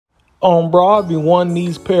Bro, I've been wanting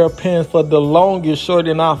these pair of pants for the longest, short,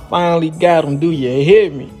 and I finally got them. Do you hear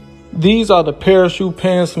me? These are the parachute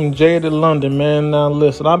pants from Jaded London, man. Now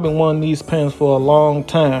listen, I've been wanting these pants for a long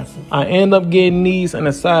time. I end up getting these in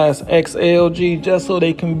a size XLG just so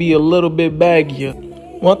they can be a little bit baggier.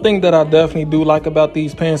 One thing that I definitely do like about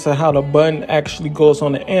these pants is how the button actually goes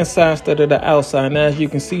on the inside instead of the outside. And as you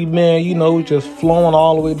can see, man, you know, just flowing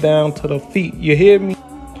all the way down to the feet. You hear me?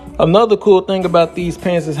 Another cool thing about these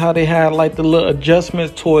pants is how they have like the little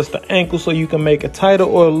adjustments towards the ankle so you can make it tighter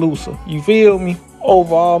or looser. You feel me?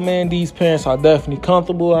 Overall, man, these pants are definitely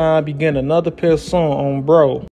comfortable. I'll be getting another pair soon, bro.